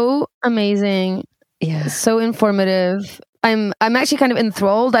 Didi, so amazing. Yeah. So informative. I'm actually kind of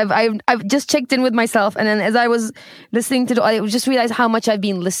enthralled. I've just checked in with myself, and then as I was listening I just realized how much I've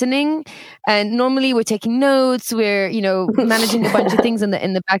been listening. And normally we're taking notes, we're managing a bunch of things in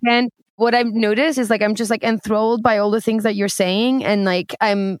the back end. What I've noticed is I'm just enthralled by all the things that you're saying, and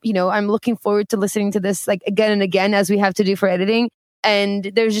I'm looking forward to listening to this again and again, as we have to do for editing.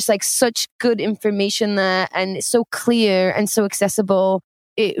 And there's just such good information there, and it's so clear and so accessible.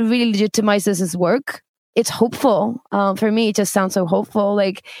 It really legitimizes his work. It's hopeful. For me, it just sounds so hopeful.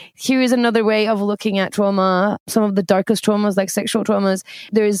 Here is another way of looking at trauma, some of the darkest traumas, like sexual traumas.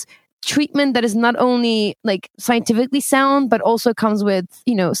 There's treatment that is not only scientifically sound, but also comes with,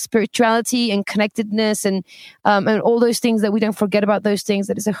 spirituality and connectedness and all those things, that we don't forget about those things.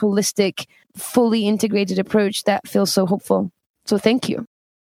 That is a holistic, fully integrated approach that feels so hopeful. So thank you.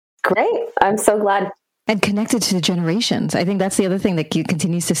 Great. I'm so glad. And connected to the generations. I think that's the other thing that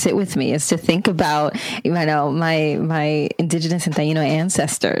continues to sit with me, is to think about, my indigenous and Taino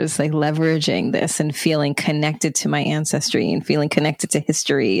ancestors, leveraging this and feeling connected to my ancestry and feeling connected to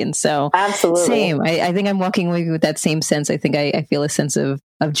history. And so absolutely same. I think I'm walking away with that same sense. I think I feel a sense of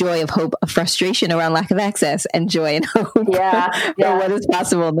joy, of hope, of frustration around lack of access, and joy and hope for what is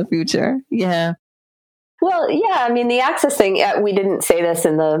possible in the future. Yeah. Well, yeah, the access thing, we didn't say this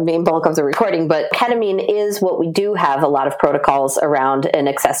in the main bulk of the recording, but ketamine is what we do have a lot of protocols around in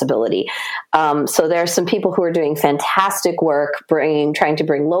accessibility. So there are some people who are doing fantastic work trying to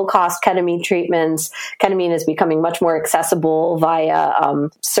bring low-cost ketamine treatments. Ketamine is becoming much more accessible via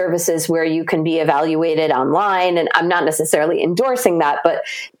services where you can be evaluated online. And I'm not necessarily endorsing that, but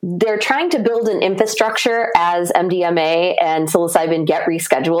they're trying to build an infrastructure as MDMA and psilocybin get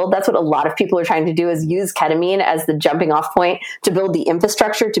rescheduled. That's what a lot of people are trying to do, is use ketamine as the jumping off point to build the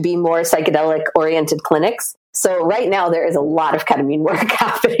infrastructure to be more psychedelic oriented clinics. So right now there is a lot of ketamine work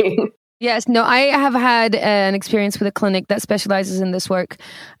happening. Yes, no, I have had an experience with a clinic that specializes in this work,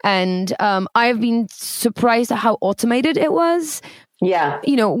 and I've been surprised at how automated it was. Yeah.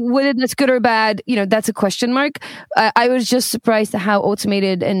 Whether that's good or bad, that's a question mark. I was just surprised at how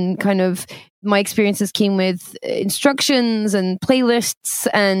automated, and kind of my experiences came with instructions and playlists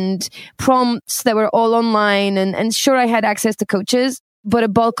and prompts that were all online. And sure, I had access to coaches, but a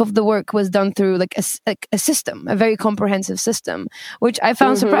bulk of the work was done through a system, a very comprehensive system, which I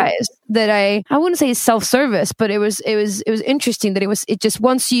found surprised that I wouldn't say self-service, but it was interesting that it just,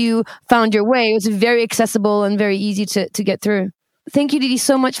 once you found your way, it was very accessible and very easy to get through. thank you, Didi,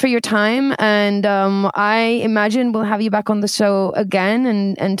 so much for your time. And I imagine we'll have you back on the show again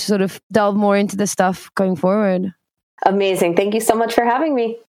and to sort of delve more into this stuff going forward. Amazing. Thank you so much for having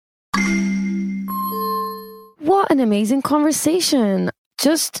me. What an amazing conversation.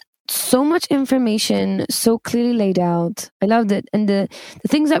 Just so much information, so clearly laid out. I loved it. And the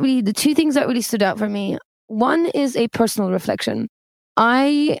two things that really stood out for me, one is a personal reflection.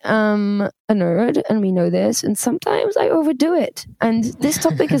 I am a nerd, and we know this, and sometimes I overdo it. And this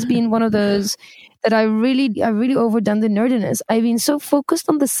topic has been one of those that I really overdone the nerdiness. I've been so focused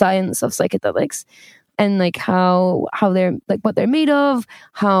on the science of psychedelics and like how they're like what they're made of,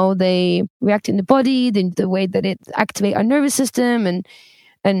 how they react in the body, the way that it activates our nervous system,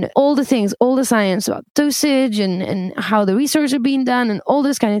 and all the things, all the science about dosage and how the research are being done and all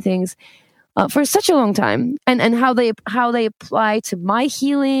those kind of things. For such a long time, and how they apply to my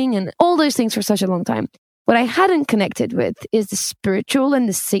healing and all those things for such a long time. What I hadn't connected with is the spiritual and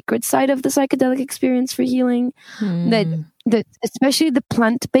the sacred side of the psychedelic experience for healing. That especially the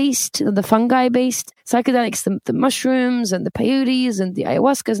plant-based, the fungi-based psychedelics, the mushrooms and the peyotes and the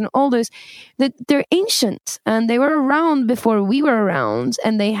ayahuascas and all those, that they're ancient and they were around before we were around,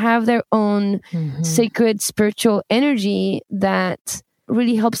 and they have their own sacred spiritual energy that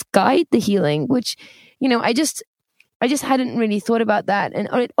really helps guide the healing, which, I just hadn't really thought about that. And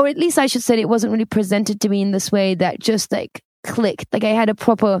or at least I should say it wasn't really presented to me in this way that just like clicked. Like I had a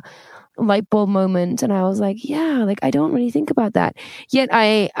proper light bulb moment and I was like, yeah, like I don't really think about that. Yet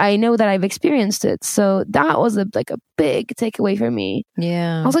I know that I've experienced it. So that was a big takeaway for me.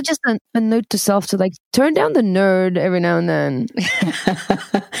 Yeah. Also just a note to self to like turn down the nerd every now and then.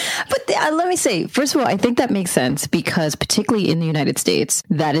 But let me say, first of all, I think that makes sense because particularly in the United States,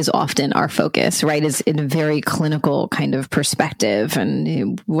 that is often our focus, right? Is in a very clinical kind of perspective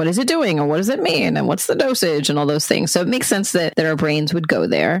and what is it doing and what does it mean and what's the dosage and all those things. So it makes sense that our brains would go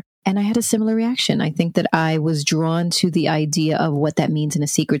there. And I had a similar reaction. I think that I was drawn to the idea of what that means in a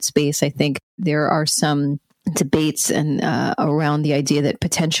secret space. I think there are some debates and around the idea that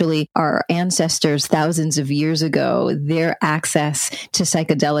potentially our ancestors thousands of years ago, their access to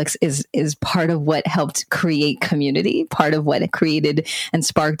psychedelics is part of what helped create community, part of what created and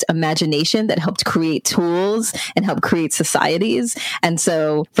sparked imagination that helped create tools and help create societies. And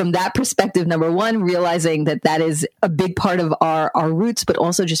so from that perspective, number one, realizing that is a big part of our roots, but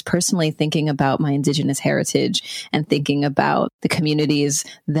also just personally thinking about my indigenous heritage and thinking about the communities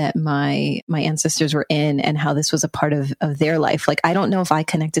that my ancestors were in and how this was a part of their life. Like, I don't know if I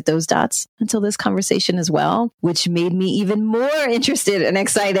connected those dots until this conversation as well, which made me even more interested and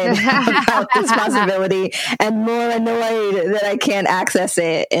excited about this possibility and more annoyed that I can't access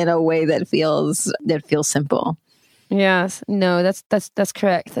it in a way that feels simple. Yes. No, that's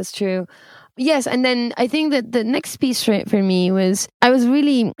correct. That's true. Yes, and then I think that the next piece for me was I was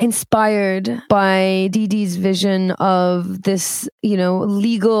really inspired by Didi's vision of this,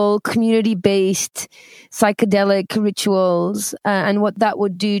 legal, community-based psychedelic rituals and what that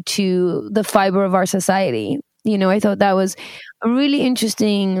would do to the fiber of our society. I thought that was a really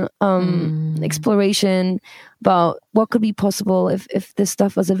interesting exploration about what could be possible if this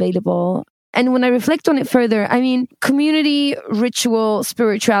stuff was available. And when I reflect on it further, I mean, community, ritual,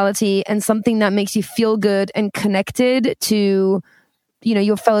 spirituality, and something that makes you feel good and connected to,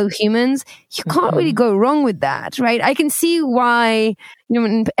 your fellow humans, you can't really go wrong with that, right? I can see why,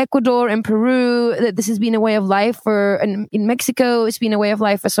 in Ecuador and Peru, that this has been a way of life and in Mexico, it's been a way of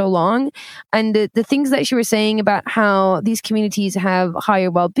life for so long. And the things that you were saying about how these communities have higher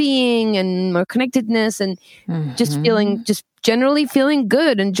well-being and more connectedness and just generally feeling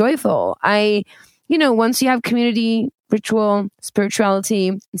good and joyful. Once you have community, ritual,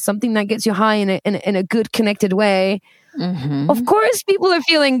 spirituality, something that gets you high in a good, connected way, of course people are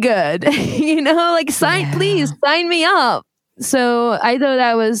feeling good. Please sign me up. So I thought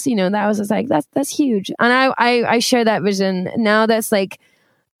that was just like, that's huge. And I share that vision. Now that's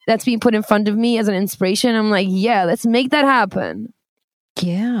being put in front of me as an inspiration. I'm like, yeah, let's make that happen.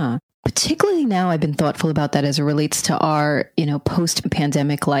 Yeah. Particularly now, I've been thoughtful about that as it relates to our,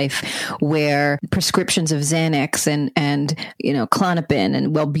 post-pandemic life, where prescriptions of Xanax and Klonopin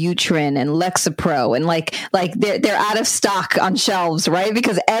and Wellbutrin and Lexapro and like they're out of stock on shelves, right?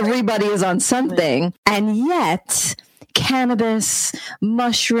 Because everybody is on something, and yet cannabis,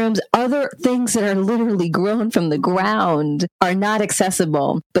 mushrooms, other things that are literally grown from the ground are not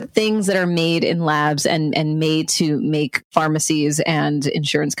accessible, but things that are made in labs and made to make pharmacies and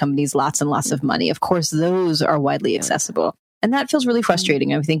insurance companies lots and lots of money. Of course, those are widely accessible. And that feels really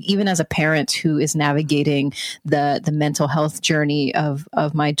frustrating. I think even as a parent who is navigating the mental health journey of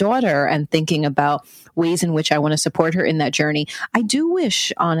my daughter and thinking about ways in which I want to support her in that journey, I do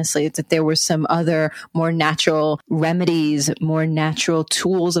wish, honestly, that there were some other more natural remedies, more natural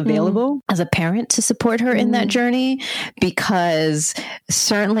tools available as a parent to support her in that journey, because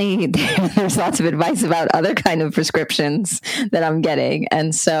certainly there's lots of advice about other kind of prescriptions that I'm getting.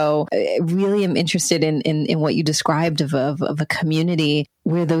 And so I really am interested in what you described of a community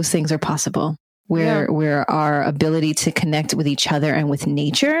where those things are possible. Where our ability to connect with each other and with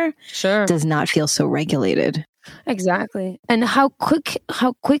nature does not feel so regulated. Exactly. And how quick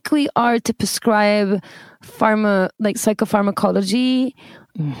we are to prescribe psychopharmacology.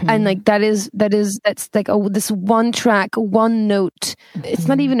 And like that's like this one track, one note. It's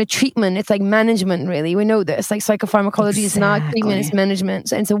not even a treatment, it's like management, really. We know this. Like psychopharmacology is not treatment, it's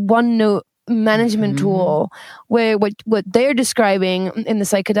management. And it's a one note management tool where what they're describing in the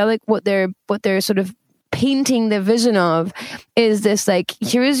psychedelic, what they're sort of painting the vision of is this, like,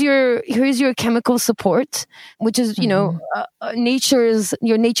 here's your chemical support, which is nature's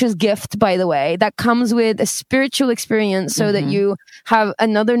gift, by the way, that comes with a spiritual experience, so that you have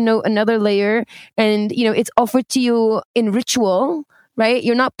another note, another layer, and it's offered to you in ritual. Right,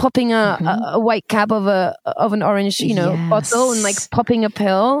 you're not popping a white cap of an orange, bottle and like popping a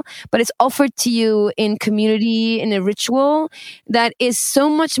pill, but it's offered to you in community, in a ritual that is so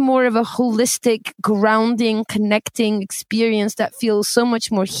much more of a holistic, grounding, connecting experience that feels so much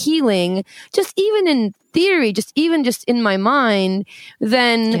more healing, just even in theory, just in my mind,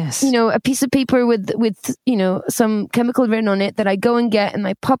 than a piece of paper with some chemical written on it that I go and get and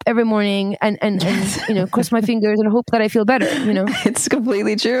I pop every morning and cross my fingers and hope that I feel better. It's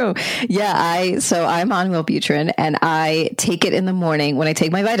completely true. Yeah, so I'm on Wellbutrin and I take it in the morning when I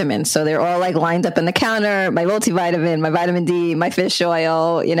take my vitamins. So they're all like lined up on the counter: my multivitamin, my vitamin D, my fish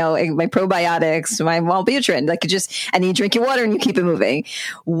oil, my probiotics, my Wellbutrin. And you drink your water and you keep it moving.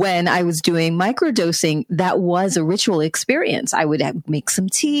 When I was doing microdosing, that was a ritual experience. I would make some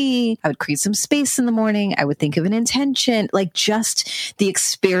tea. I would create some space in the morning. I would think of an intention. Like, just the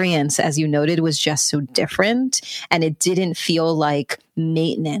experience, as you noted, was just so different. And it didn't feel like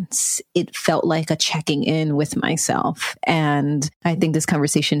maintenance. It felt like a checking in with myself. And I think this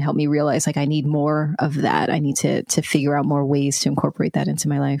conversation helped me realize, like, I need more of that. I need to figure out more ways to incorporate that into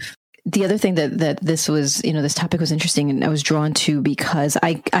my life. The other thing that this was, this topic was interesting and I was drawn to because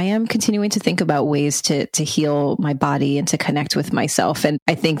I am continuing to think about ways to heal my body and to connect with myself. And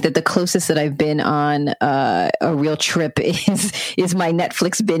I think that the closest that I've been on a real trip is my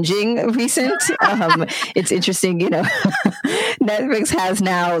Netflix binging recent. It's interesting, Netflix has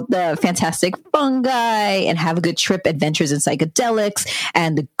now the Fantastic Fungi and Have a Good Trip, Adventures in Psychedelics,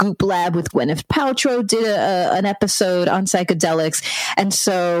 and the Goop Lab with Gwyneth Paltrow did an episode on psychedelics. And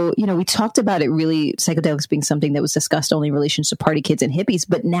so, we talked about it really, psychedelics being something that was discussed only in relation to party kids and hippies,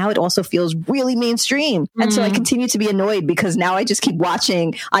 but now it also feels really mainstream. And so I continue to be annoyed because now I just keep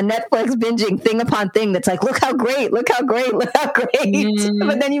watching on Netflix, binging thing upon thing that's like, look how great. But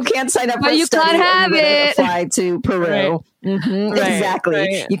then you can't sign up for a study. Can't have it. Apply to Peru. Right. Exactly.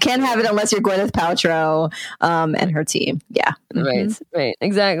 Right. You can't have it unless you're Gwyneth Paltrow and her team. Yeah. Right.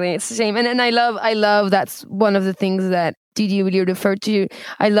 Exactly. It's the same. And I love that's one of the things that Didi really referred to.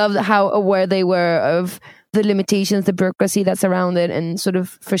 I love how aware they were of the limitations, the bureaucracy that's around it, and sort of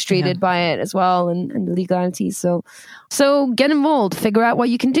frustrated by it as well, and the legalities. So get involved, figure out what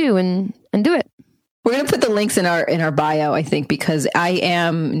you can do, and do it. We're going to put the links in our bio, I think, because I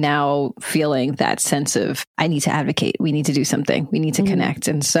am now feeling that sense of I need to advocate. We need to do something. We need to connect.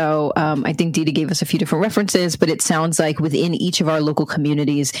 And so I think Didi gave us a few different references, but it sounds like within each of our local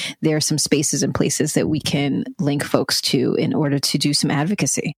communities, there are some spaces and places that we can link folks to in order to do some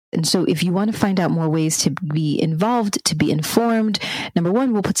advocacy. And so if you want to find out more ways to be involved, to be informed, number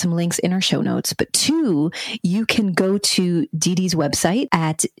one, we'll put some links in our show notes. But two, you can go to Didi's website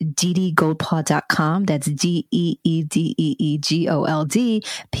at didigoldpaugh.com. That's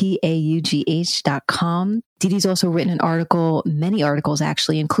DEEDEEGOLDPAUGH.com. Didi's also written an article, many articles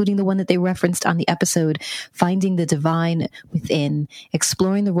actually, including the one that they referenced on the episode, Finding the Divine Within,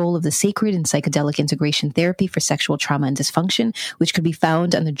 exploring the role of the sacred in psychedelic integration therapy for sexual trauma and dysfunction, which could be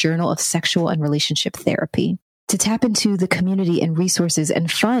found on the Journal of Sexual and Relationship Therapy. To tap into the community and resources and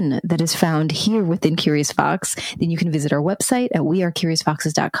fun that is found here within Curious Fox, then you can visit our website at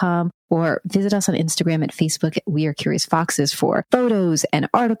wearecuriousfoxes.com, or visit us on Instagram and Facebook at We Are Curious Foxes for photos and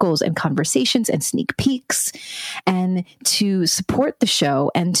articles and conversations and sneak peeks. And to support the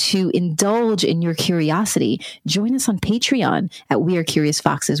show and to indulge in your curiosity, join us on Patreon at We Are Curious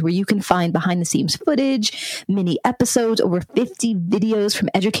Foxes, where you can find behind the scenes footage, mini episodes, over 50 videos from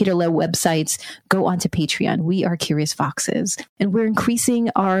educator-led websites. Go on to Patreon. We Are Curious Foxes. And we're increasing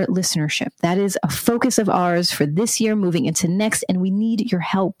our listenership. That is a focus of ours for this year moving into next, and we need your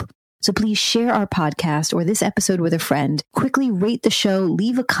help. So please share our podcast or this episode with a friend. Quickly rate the show,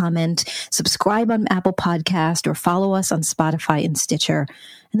 leave a comment, subscribe on Apple Podcast, or follow us on Spotify and Stitcher.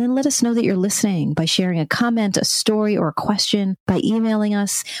 And then let us know that you're listening by sharing a comment, a story, or a question, by emailing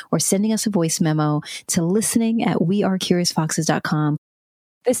us or sending us a voice memo to listening@wearecuriousfoxes.com.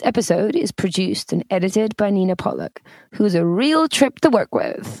 This episode is produced and edited by Nina Pollock, who's a real trip to work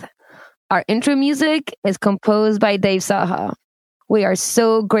with. Our intro music is composed by Dave Saha. We are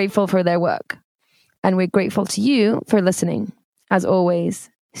so grateful for their work. And we're grateful to you for listening. As always,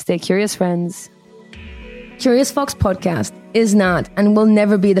 stay curious, friends. Curious Fox Podcast is not and will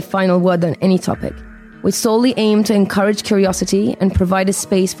never be the final word on any topic. We solely aim to encourage curiosity and provide a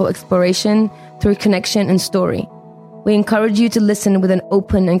space for exploration through connection and story. We encourage you to listen with an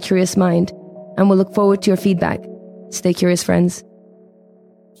open and curious mind, and we'll look forward to your feedback. Stay curious, friends.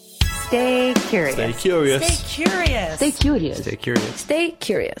 Stay curious. Stay curious. Stay curious. Stay curious. Stay curious. Stay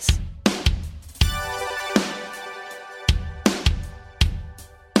curious.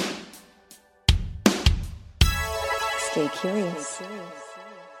 Stay curious.